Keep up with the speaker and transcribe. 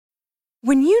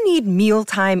When you need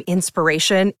mealtime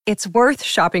inspiration, it's worth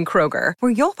shopping Kroger,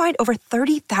 where you'll find over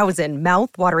 30,000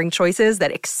 mouth-watering choices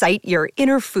that excite your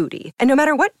inner foodie. And no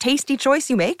matter what tasty choice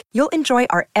you make, you'll enjoy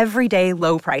our everyday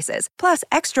low prices, plus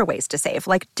extra ways to save,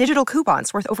 like digital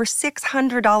coupons worth over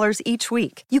 $600 each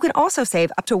week. You can also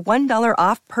save up to $1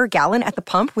 off per gallon at the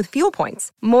pump with fuel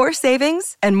points. More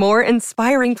savings and more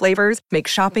inspiring flavors make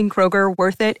shopping Kroger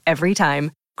worth it every time.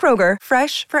 Kroger,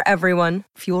 fresh for everyone.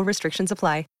 Fuel restrictions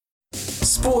apply.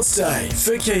 Sports Day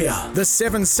for Kia. The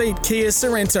 7-seat Kia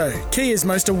Sorento, Kia's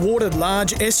most awarded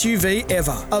large SUV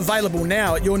ever. Available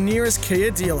now at your nearest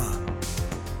Kia dealer.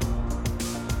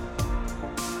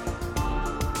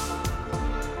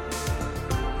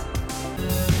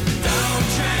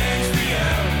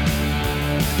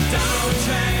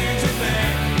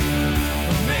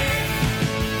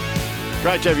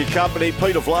 Great to have your company.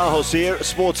 Peter Vlahos here.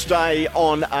 Sports Day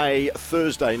on a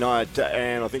Thursday night,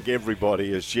 and I think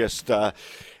everybody is just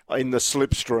in the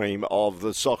slipstream of the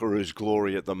Socceroos'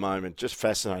 glory at the moment. Just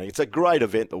fascinating. It's a great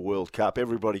event, the World Cup.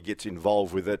 Everybody gets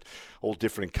involved with it. All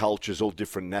different cultures, all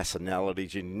different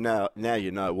nationalities. Now you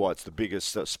know why it's the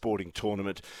biggest sporting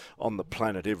tournament on the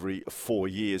planet every 4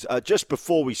 years. Just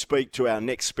before we speak to our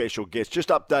next special guest, just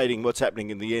updating what's happening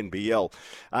in the NBL.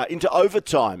 Into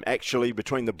overtime, actually,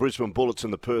 between the Brisbane Bullets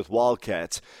and the Perth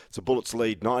Wildcats. It's the Bullets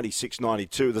lead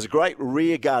 96-92. There's a great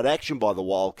rearguard action by the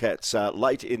Wildcats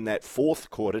late in that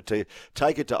fourth quarter to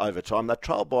take it to overtime. They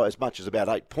trailed by as much as about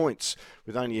 8 points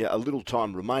with only a little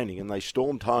time remaining, and they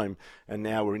stormed home, and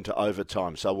now we're into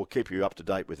overtime. So we'll keep you up to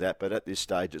date with that. But at this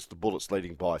stage, it's the Bullets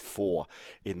leading by 4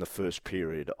 in the first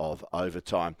period of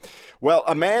overtime. Well,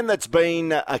 a man that's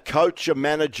been a coach, a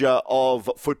manager of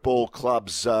football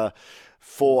clubs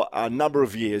for a number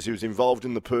of years. He was involved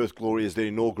in the Perth Glory as their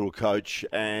inaugural coach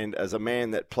and as a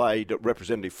man that played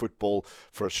representative football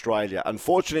for Australia.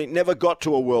 Unfortunately, never got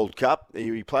to a World Cup.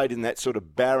 He played in that sort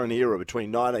of barren era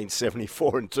between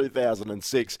 1974 and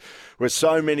 2006 where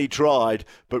so many tried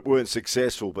but weren't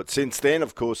successful. But since then,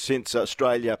 of course, since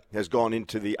Australia has gone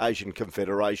into the Asian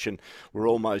Confederation, we're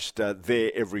almost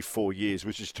there every 4 years,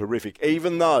 which is terrific.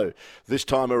 Even though this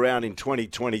time around in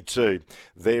 2022,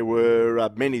 there were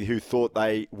many who thought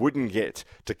they wouldn't get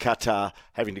to Qatar,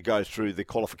 having to go through the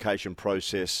qualification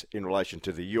process in relation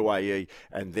to the UAE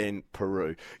and then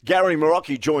Peru. Gary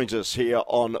Morocchi joins us here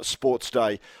on Sports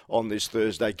Day on this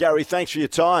Thursday. Gary, thanks for your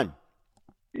time.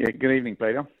 Yeah, good evening,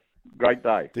 Peter. Great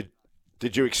day.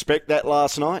 Did you expect that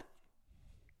last night?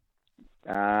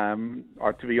 To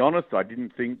be honest, I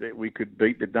didn't think that we could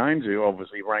beat the Danes, who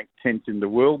obviously ranked 10th in the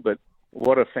world, but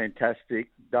what a fantastic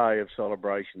day of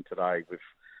celebration today with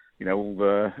all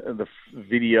the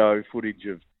video footage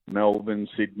of Melbourne,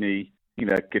 Sydney,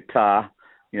 Qatar.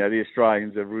 The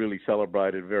Australians have really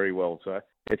celebrated very well. So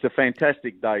it's a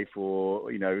fantastic day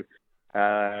for,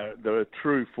 the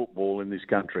true football in this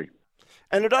country.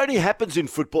 And it only happens in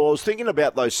football. I was thinking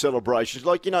about those celebrations.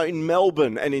 Like, in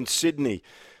Melbourne and in Sydney,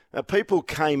 people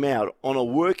came out on a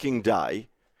working day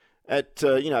at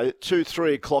 2,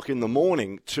 3 o'clock in the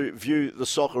morning to view the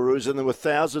Socceroos, and there were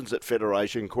thousands at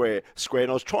Federation Square.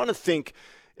 And I was trying to think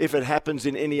if it happens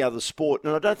in any other sport,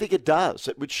 and I don't think it does,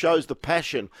 which shows the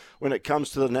passion when it comes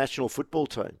to the national football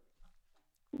team.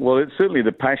 Well, it's certainly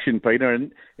the passion, Peter,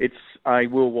 and it's a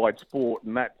worldwide sport,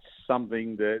 and that's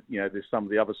something that, there's some of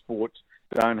the other sports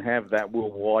don't have that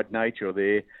worldwide nature of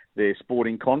their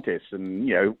sporting contests. And,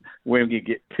 when you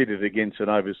get pitted against an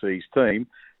overseas team,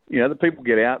 the people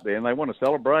get out there and they want to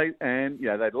celebrate, and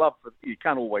they'd love. You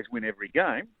can't always win every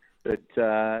game, but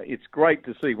it's great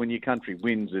to see when your country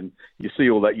wins and you see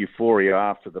all that euphoria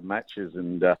after the matches,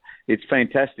 and it's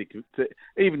fantastic to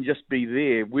even just be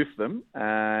there with them.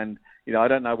 And I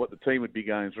don't know what the team would be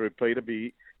going through, Peter.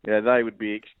 They would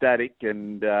be ecstatic,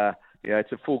 and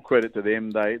it's a full credit to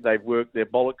them. They've worked their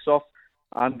bollocks off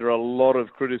under a lot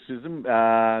of criticism,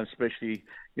 especially.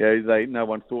 No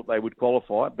one thought they would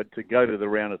qualify, but to go to the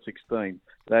round of 16,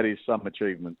 that is some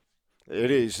achievement. It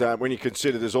is, when you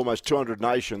consider there's almost 200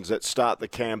 nations that start the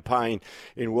campaign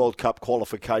in World Cup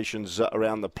qualifications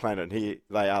around the planet. Here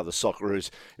they are, the Socceroos,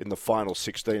 in the final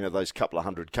 16 of those couple of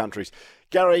hundred countries.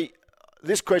 Gary,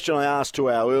 this question I asked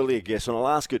to our earlier guest, and I'll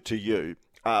ask it to you.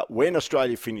 When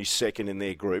Australia finished second in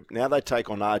their group, now they take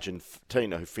on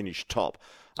Argentina, who finished top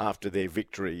after their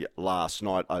victory last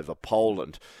night over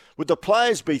Poland. Would the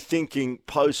players be thinking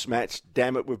post-match,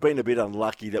 damn it, we've been a bit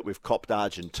unlucky that we've copped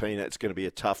Argentina, it's going to be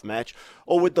a tough match?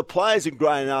 Or would the players in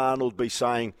Graham Arnold be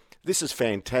saying, this is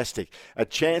fantastic, a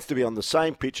chance to be on the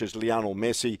same pitch as Lionel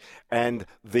Messi and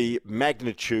the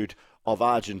magnitude of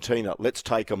Argentina, let's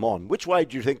take them on? Which way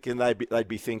do you think they'd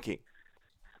be thinking?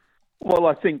 Well,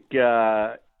 I think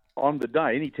on the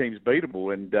day, any team's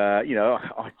beatable, and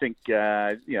I think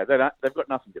they've got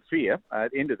nothing to fear.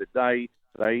 At the end of the day,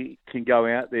 they can go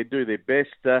out there, do their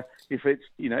best. If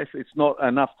it's not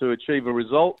enough to achieve a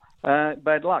result,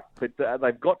 bad luck. But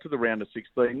they've got to the round of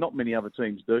 16. Not many other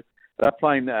teams do. They're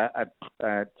playing at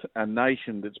a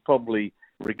nation that's probably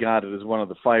regarded as one of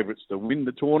the favourites to win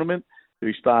the tournament,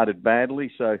 who started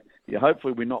badly. So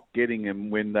hopefully we're not getting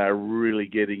them when they're really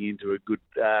getting into a good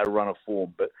run of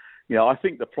form. But I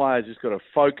think the players just got to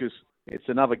focus. It's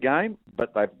another game,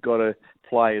 but they've got to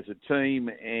play as a team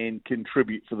and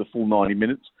contribute for the full 90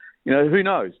 minutes. Who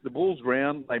knows? The ball's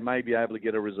round. They may be able to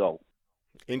get a result.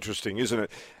 Interesting, isn't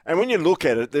it? And when you look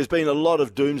at it, there's been a lot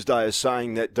of doomsdayers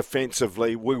saying that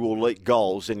defensively we will leak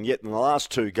goals, and yet in the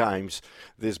last 2 games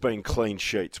there's been clean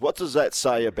sheets. What does that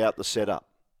say about the setup?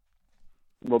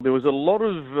 Well, there was a lot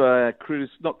of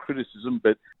not criticism,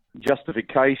 but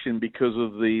justification because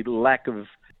of the lack of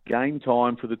game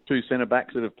time for the 2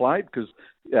 centre-backs that have played, because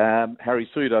Harry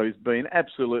Sudo has been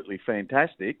absolutely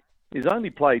fantastic. He's only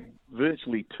played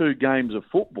virtually 2 games of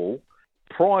football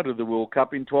prior to the World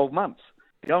Cup in 12 months.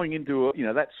 Going into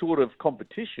that sort of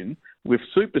competition with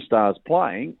superstars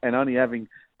playing and only having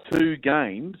 2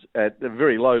 games at a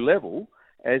very low level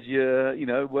as you're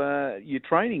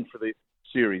training for the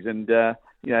series. And,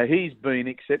 he's been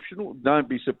exceptional. Don't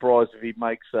be surprised if he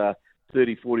makes a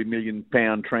 30-40 million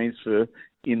pound transfer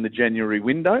in the January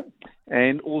window.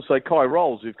 And also Kai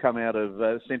Rolls, who've come out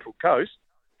of Central Coast,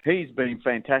 he's been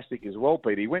fantastic as well,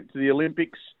 Peter. He went to the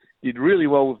Olympics, did really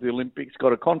well with the Olympics,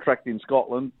 got a contract in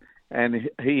Scotland, and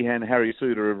he and Harry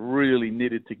Suter have really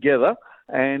knitted together,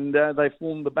 and they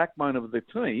formed the backbone of the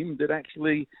team that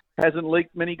actually hasn't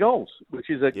leaked many goals, which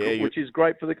is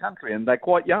great for the country, and they're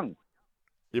quite young.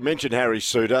 You mentioned Harry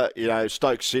Suter,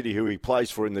 Stoke City, who he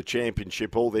plays for in the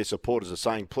Championship. All their supporters are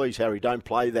saying, please, Harry, don't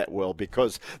play that well,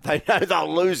 because they know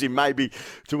they'll lose him maybe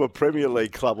to a Premier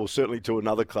League club or certainly to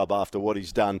another club after what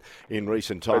he's done in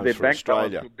recent times for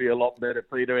Australia. Their bank balance would be a lot better,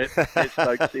 Peter, at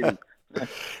Stoke City.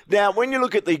 Now, when you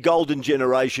look at the golden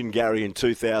generation, Gary, in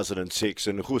 2006,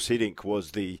 and Guus Hiddink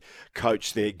was the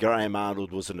coach there, Graham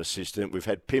Arnold was an assistant. We've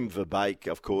had Pim Verbeek,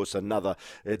 of course, another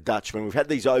Dutchman. We've had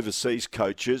these overseas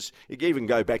coaches. You can even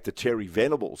go back to Terry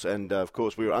Venables, and, of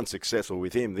course, we were unsuccessful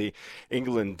with him, the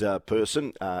England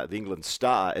person, the England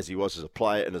star, as he was as a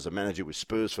player and as a manager with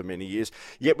Spurs for many years.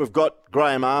 Yet we've got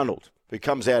Graham Arnold, who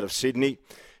comes out of Sydney,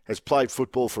 has played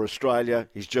football for Australia.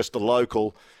 He's just a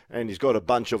local, and he's got a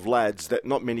bunch of lads that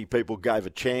not many people gave a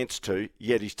chance to,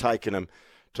 yet he's taken them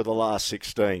to the last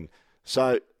 16.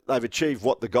 So they've achieved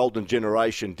what the golden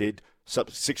generation did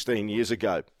 16 years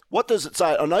ago. What does it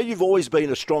say? I know you've always been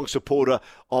a strong supporter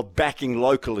of backing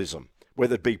localism,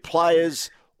 whether it be players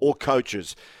or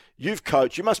coaches. You've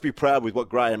coached. You must be proud with what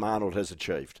Graham Arnold has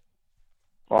achieved.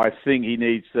 I think he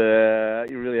needs to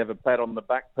really have a pat on the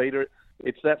back, Peter.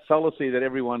 It's that fallacy that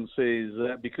everyone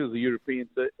says because the Europeans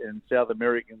and South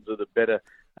Americans are the better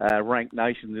ranked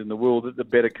nations in the world, that the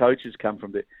better coaches come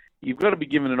from there. You've got to be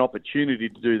given an opportunity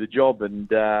to do the job, and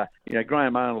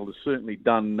Graham Arnold has certainly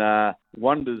done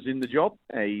wonders in the job.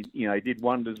 He did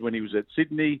wonders when he was at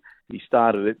Sydney. He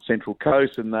started at Central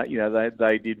Coast, and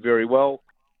they did very well.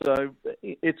 So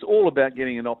it's all about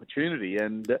getting an opportunity,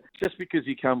 and just because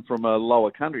you come from a lower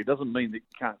country doesn't mean that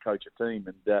you can't coach a team.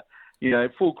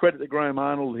 And full credit to Graham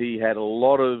Arnold. He had a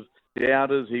lot of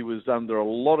doubters. He was under a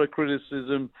lot of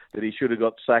criticism that he should have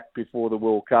got sacked before the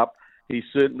World Cup. He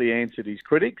certainly answered his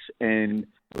critics, and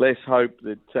let's hope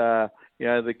that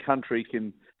the country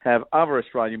can have other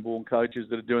Australian-born coaches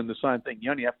that are doing the same thing.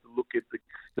 You only have to look at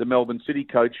the Melbourne City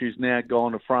coach who's now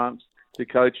gone to France to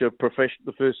coach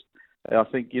the first, I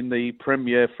think, in the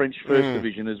Premier French First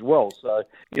Division as well. So,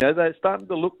 they're starting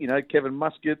to look, Kevin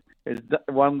Muscat has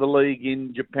won the league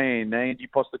in Japan. Andy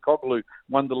Postecoglou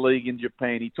won the league in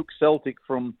Japan. He took Celtic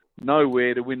from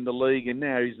nowhere to win the league, and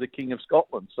now he's the King of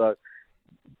Scotland. So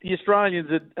the Australians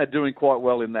are doing quite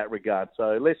well in that regard.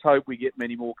 So let's hope we get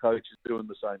many more coaches doing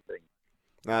the same thing.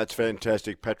 No, it's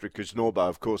fantastic. Patrick Kuznauba,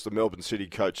 of course, the Melbourne City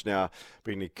coach, now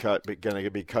going to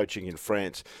be coaching in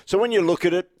France. So when you look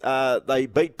at it, they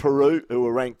beat Peru, who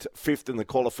were ranked 5th in the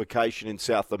qualification in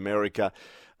South America.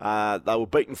 They were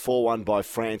beaten 4-1 by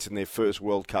France in their first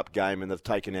World Cup game, and they've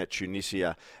taken out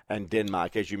Tunisia and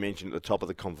Denmark, as you mentioned at the top of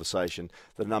the conversation,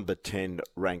 the number 10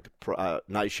 ranked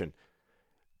nation.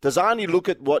 Does Arnie look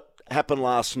at what happened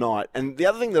last night? And the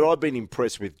other thing that I've been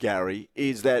impressed with, Gary,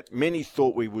 is that many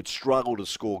thought we would struggle to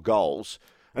score goals.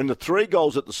 And the 3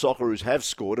 goals that the Socceroos have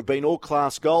scored have been all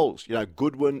class goals.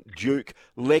 Goodwin, Duke,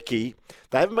 Leckie.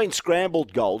 They haven't been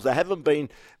scrambled goals. They haven't been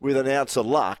with an ounce of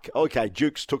luck. Okay,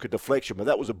 Duke's took a deflection, but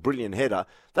that was a brilliant header.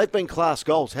 They've been class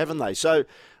goals, haven't they? So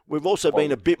we've also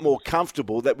been a bit more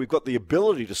comfortable that we've got the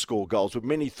ability to score goals, when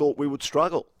many thought we would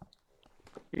struggle.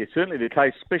 Yeah, certainly the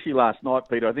case, especially last night,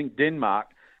 Peter. I think Denmark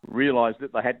realised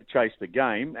that they had to chase the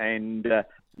game, and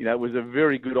it was a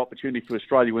very good opportunity for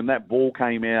Australia when that ball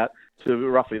came out to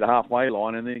roughly the halfway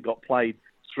line, and then it got played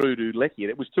through to Leckie.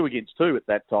 It was 2 against 2 at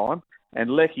that time, and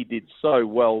Leckie did so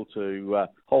well to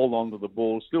hold on to the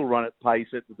ball, still run at pace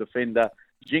at the defender,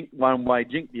 jink one way,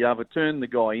 jink the other, turn the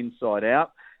guy inside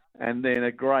out, and then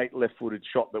a great left-footed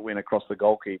shot that went across the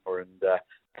goalkeeper and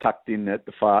tucked in at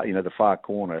the far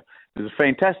corner. It was a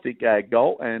fantastic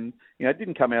goal, and it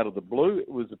didn't come out of the blue. It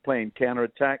was a planned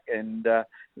counter-attack, and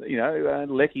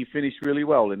Leckie finished really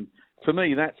well. And for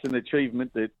me, that's an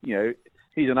achievement that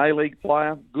he's an A-League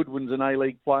player. Goodwin's an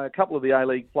A-League player. A couple of the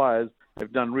A-League players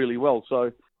have done really well.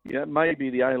 So maybe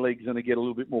the A-League's going to get a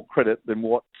little bit more credit than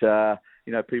what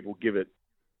people give it.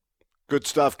 Good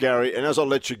stuff, Gary. And as I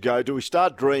let you go, do we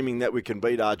start dreaming that we can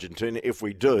beat Argentina? If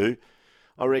we do,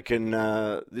 I reckon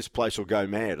this place will go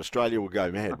mad. Australia will go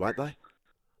mad, won't they?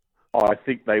 I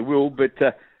think they will, but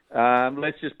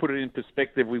let's just put it in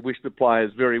perspective. We wish the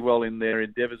players very well in their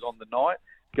endeavours on the night.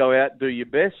 Go out, do your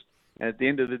best, and at the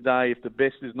end of the day, if the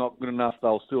best is not good enough,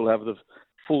 they'll still have the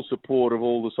full support of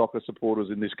all the soccer supporters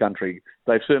in this country.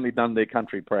 They've certainly done their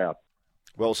country proud.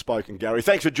 Well spoken, Gary.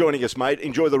 Thanks for joining us, mate.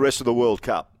 Enjoy the rest of the World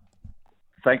Cup.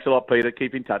 Thanks a lot, Peter.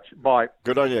 Keep in touch. Bye.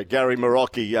 Good on you. Gary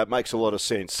Marocchi makes a lot of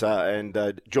sense.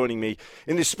 And joining me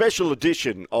in this special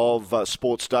edition of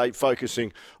Sports Day,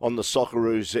 focusing on the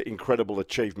Socceroos' incredible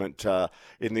achievement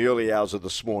in the early hours of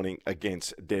this morning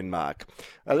against Denmark.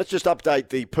 Let's just update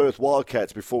the Perth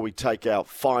Wildcats before we take our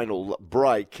final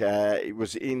break. It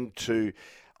was into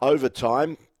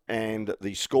overtime, and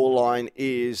the scoreline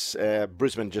is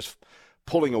Brisbane just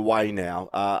pulling away now,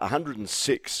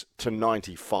 106 to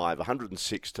 95,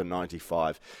 106 to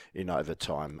 95 in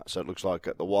overtime. So it looks like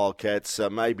the Wildcats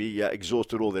maybe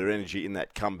exhausted all their energy in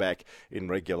that comeback in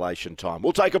regulation time.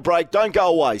 We'll take a break. Don't go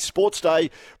away. Sports Day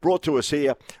brought to us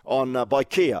here by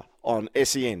Kia on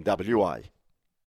SEN WA.